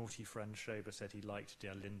rather naughty friend Schubert said he liked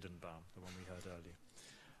Der Lindenbaum, the one we heard earlier.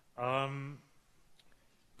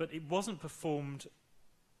 But it wasn't performed,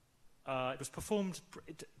 it was performed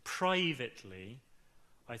privately,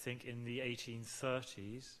 I think, in the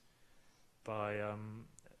 1830s by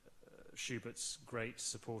Schubert's great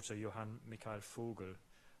supporter Johann Michael Vogel,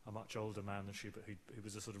 a much older man than Schubert, who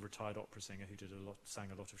was a sort of retired opera singer who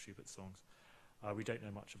sang a lot of Schubert's songs. We don't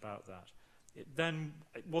know much about that. It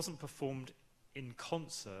wasn't performed in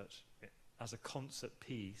concert as a concert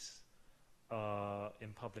piece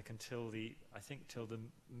in public until the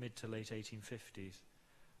mid to late 1850s.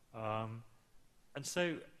 And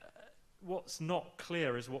so what's not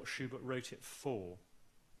clear is what Schubert wrote it for.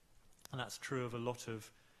 And that's true of a lot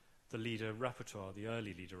of the Lieder repertoire, the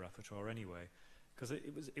early Lieder repertoire anyway. because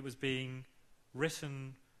it was being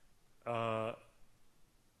written to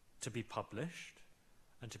be published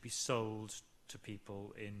and to be sold to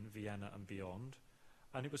people in Vienna and beyond,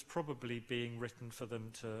 and it was probably being written for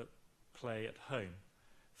them to play at home,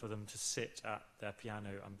 for them to sit at their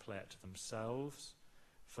piano and play it to themselves,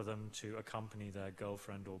 for them to accompany their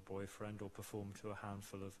girlfriend or boyfriend or perform to a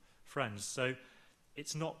handful of friends. So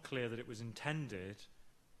it's not clear that it was intended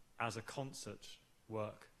as a concert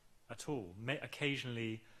work at all.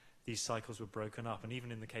 Occasionally these cycles were broken up, and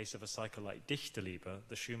even in the case of a cycle like Dichterliebe,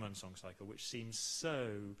 the Schumann song cycle, which seems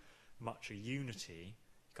so much a unity,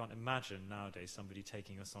 you can't imagine nowadays somebody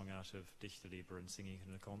taking a song out of Dichterliebe and singing it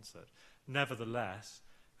in a concert. Nevertheless,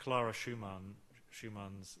 Clara Schumann,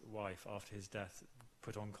 Schumann's wife, after his death,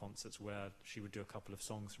 put on concerts where she would do a couple of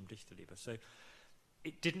songs from Dichterliebe. So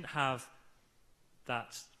it didn't have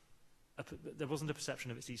that, there wasn't a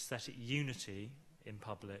perception of its aesthetic unity in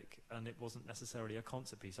public, and it wasn't necessarily a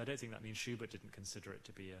concert piece. I don't think that means Schubert didn't consider it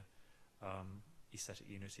to be a aesthetic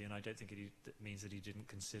unity, and I don't think it means that he didn't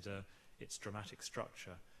consider its dramatic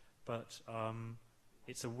structure. But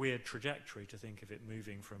it's a weird trajectory to think of it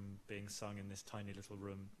moving from being sung in this tiny little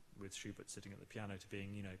room with Schubert sitting at the piano to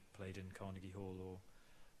being, you know, played in Carnegie Hall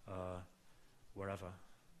or wherever.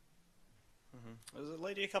 There's a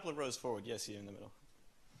lady a couple of rows forward. Yes, you in the middle.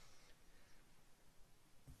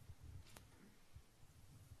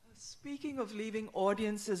 Speaking of leaving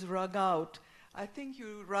audiences wrung out, I think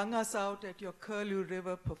you wrung us out at your Curlew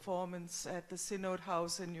River performance at the Synod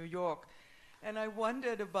House in New York. And I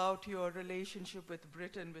wondered about your relationship with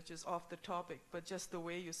Britain, which is off the topic, but just the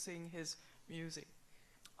way you sing his music.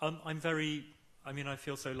 I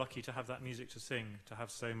feel so lucky to have that music to sing, to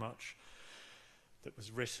have so much that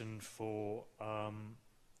was written for a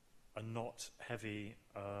not heavy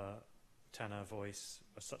tenor voice,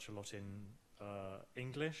 such a lot in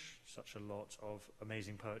English, such a lot of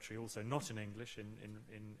amazing poetry, also not in English,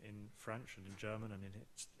 in French and in German and in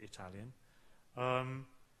Italian.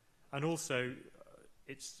 And also,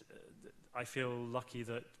 I feel lucky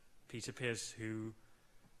that Peter Pears, who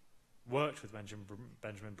worked with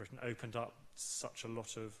Benjamin Britten, opened up such a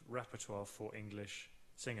lot of repertoire for English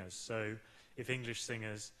singers. So if English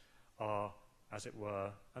singers are, as it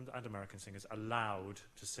were, and American singers, allowed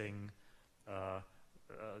to sing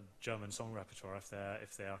German song repertoire,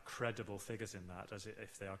 if they are credible figures in that,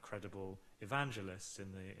 if they are credible evangelists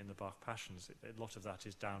in the Bach Passions, a lot of that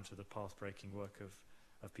is down to the path-breaking work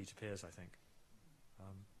of Peter Pears, I think.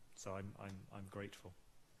 So I'm grateful.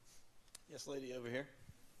 Yes, lady over here.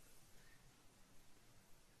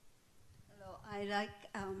 Hello, I like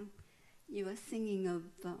your singing of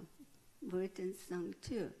Britain's song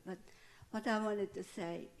too, but what I wanted to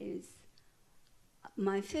say is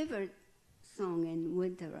my favorite song in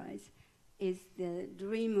Winterreise is the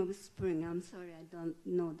Dream of Spring. I'm sorry, I don't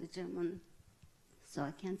know the German, so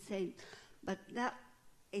I can't say it. But that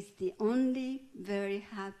is the only very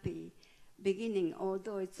happy beginning,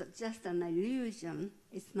 although it's just an illusion.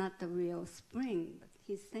 It's not the real spring, but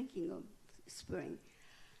he's thinking of spring.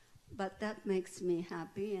 But that makes me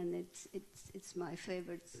happy, and it's my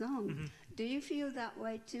favorite song. Mm-hmm. Do you feel that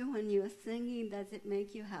way too when you're singing? Does it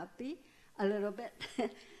make you happy a little bit?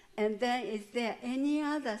 And then, is there any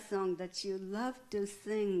other song that you love to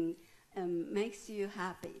sing and makes you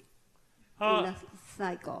happy in the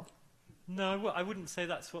cycle? No, I wouldn't say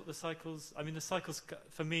that's what the cycles. I mean, the cycles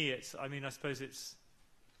for me, I suppose it's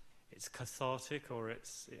cathartic, or it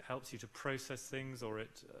helps you to process things, or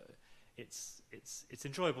it's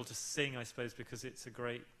enjoyable to sing, I suppose, because it's a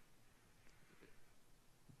great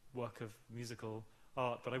work of musical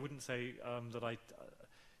art. But I wouldn't say that I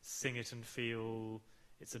sing it and feel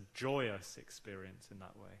it's a joyous experience in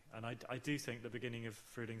that way. And I do think the beginning of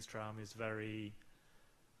Frühlingstraum is very.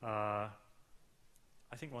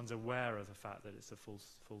 I think one's aware of the fact that it's a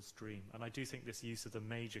full stream, and I do think this use of the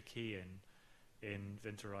major key in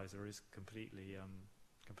Winterreise is completely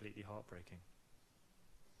heartbreaking.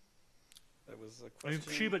 That was a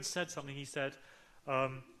question. Schubert said something. He said, I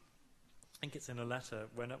think it's in a letter.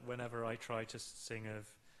 Whenever I try to sing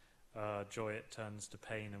of joy, it turns to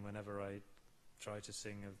pain, and whenever I try to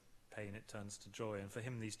sing of pain, it turns to joy. And for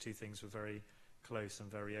him, these two things were very close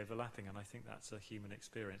and very overlapping. And I think that's a human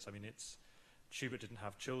experience. I mean, Schubert didn't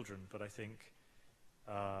have children, but I think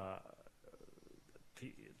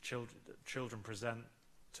children present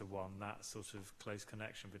to one that sort of close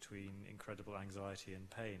connection between incredible anxiety and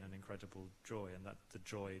pain and incredible joy, and that the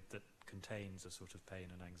joy that contains a sort of pain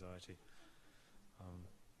and anxiety.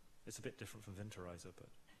 It's a bit different from Winterreise, but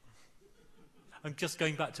I'm just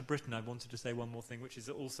going back to Britain. I wanted to say one more thing, which is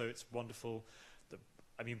that also it's wonderful that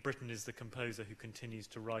I mean, Britten is the composer who continues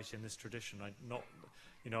to write in this tradition.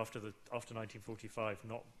 After 1945,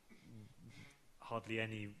 not hardly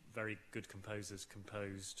any very good composers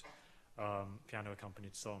composed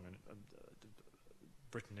piano-accompanied song, and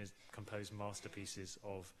Britten has composed masterpieces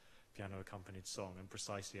of piano-accompanied song, and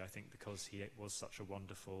precisely, I think, because he was such a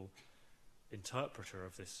wonderful interpreter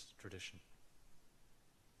of this tradition.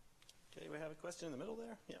 Okay, we have a question in the middle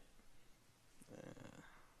there. Yeah.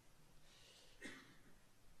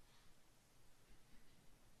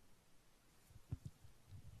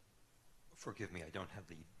 Forgive me, I don't have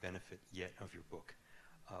the benefit yet of your book.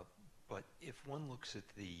 But if one looks at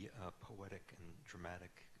the poetic and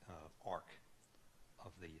dramatic arc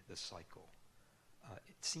of the cycle,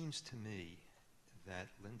 it seems to me that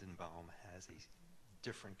Lindenbaum has a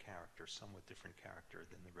different character, somewhat different character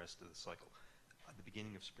than the rest of the cycle. The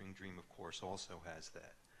beginning of Spring Dream, of course, also has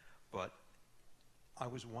that. But I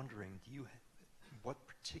was wondering, what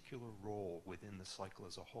particular role within the cycle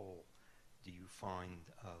as a whole do you find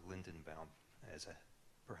Lindenbaum as a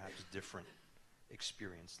perhaps different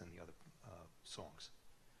experience than the other songs?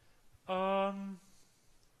 Gosh.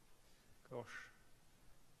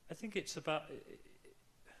 I think it's about...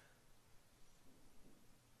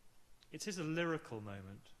 It is a lyrical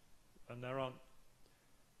moment, and there aren't...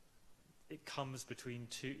 It comes between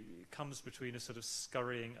a sort of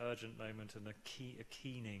scurrying, urgent moment and a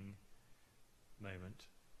keening moment.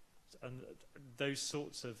 And those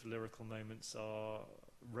sorts of lyrical moments are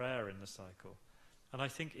rare in the cycle. And I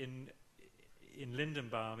think in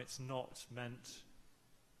Lindenbaum, it's not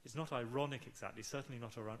ironic exactly, certainly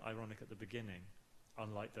not ironic at the beginning,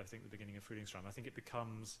 unlike, I think, the beginning of Frühlingsstraum. I think it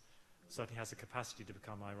certainly has the capacity to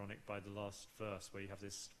become ironic by the last verse, where you have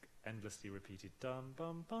this endlessly repeated dum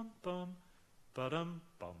bum bum bum ba-dum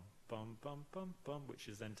bum bum bum bum bum, which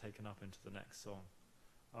is then taken up into the next song.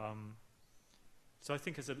 So I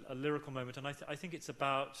think it's a lyrical moment, and I think it's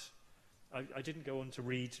about... I didn't go on to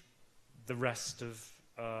read the rest of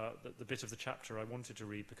the bit of the chapter I wanted to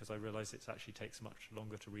read, because I realised it actually takes much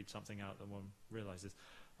longer to read something out than one realises.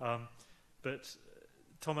 But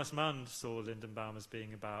Thomas Mann saw Lindenbaum as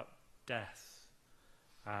being about death,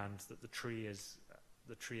 and that the tree is,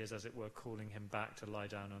 as it were, calling him back to lie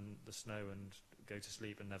down on the snow and go to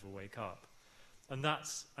sleep and never wake up. And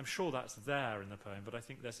I'm sure that's there in the poem, but I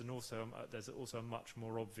think there's also a much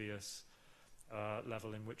more obvious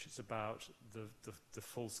level in which it's about the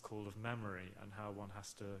false call of memory, and how one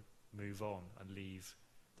has to move on and leave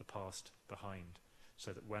the past behind,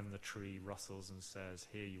 so that when the tree rustles and says,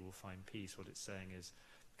 "Here you will find peace," what it's saying is,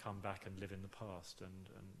 come back and live in the past, and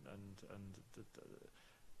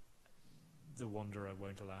the wanderer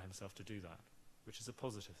won't allow himself to do that, which is a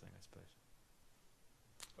positive thing, I suppose.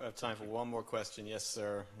 We have time for one more question. Yes,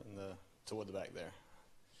 sir, toward the back there.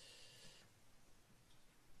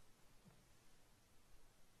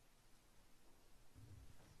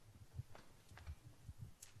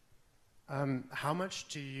 How much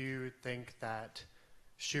do you think that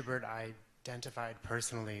Schubert identified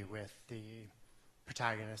personally with the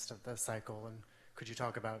protagonist of the cycle, and could you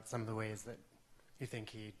talk about some of the ways that you think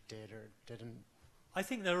he did or didn't? I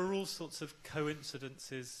think there are all sorts of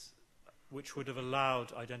coincidences which would have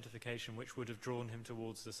allowed identification, which would have drawn him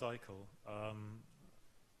towards the cycle.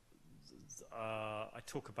 I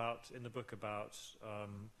talk in the book about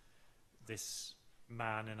this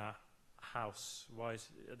man in a house. Why is,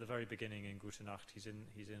 at the very beginning in Gute Nacht, he's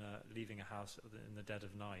leaving a house in the dead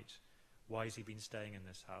of night. Why has he been staying in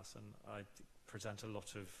this house? And I present a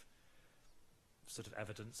lot of sort of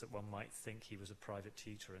evidence that one might think he was a private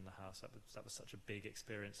tutor in the house. That was such a big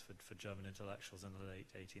experience for German intellectuals in the late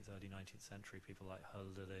 18th, early 19th century. People like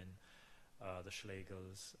Hölderlin, the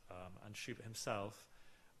Schlegels, and Schubert himself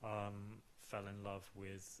fell in love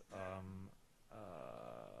with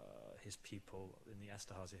his pupil in the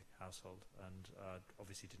Esterházy household, and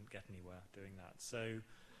obviously didn't get anywhere doing that. So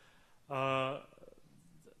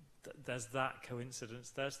there's that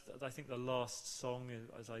coincidence. I think the last song,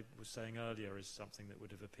 as I was saying earlier, is something that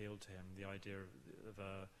would have appealed to him. The idea of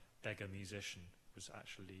a beggar musician was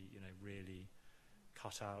actually, really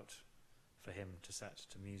cut out for him to set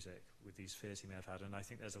to music with these fears he may have had. And I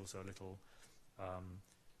think there's also a little...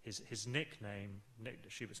 His nickname,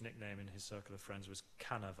 Schubert's nickname in his circle of friends was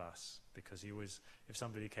Canavas, because he always, if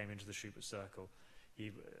somebody came into the Schubert circle,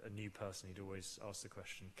 a new person, he'd always ask the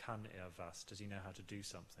question, "Kann was? Does he know how to do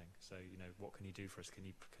something? So, what can he do for us? Can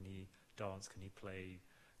he dance? Can he play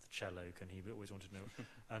the cello? We always wanted to know."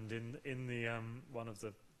 And in the one of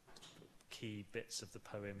the key bits of the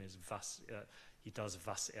poem is he does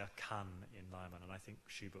 "was kann" in Leimann, and I think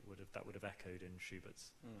Schubert would have echoed in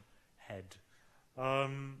Schubert's head.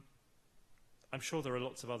 I'm sure there are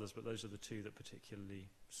lots of others, but those are the two that particularly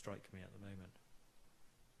strike me at the moment.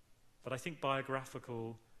 But I think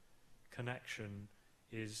biographical connection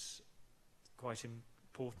is quite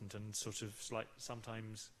important and sort of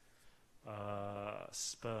sometimes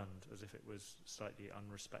spurned as if it was slightly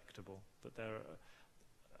unrespectable. But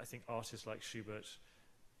I think artists like Schubert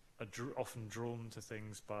are often drawn to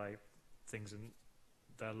things by things in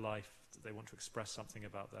their life, that they want to express something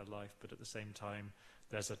about their life, but at the same time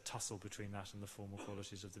there's a tussle between that and the formal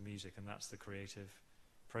qualities of the music, and that's the creative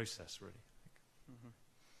process, really. Mm-hmm.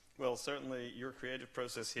 Well, certainly your creative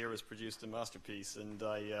process here has produced a masterpiece, and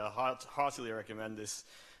I heartily recommend this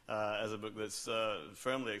as a book that's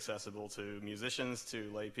firmly accessible to musicians,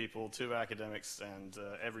 to lay people, to academics, and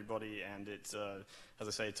everybody, and it, as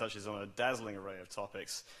I say, touches on a dazzling array of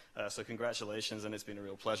topics. So congratulations, and it's been a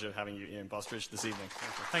real pleasure having you, Ian Bostridge, this evening.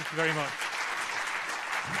 Thank you very much.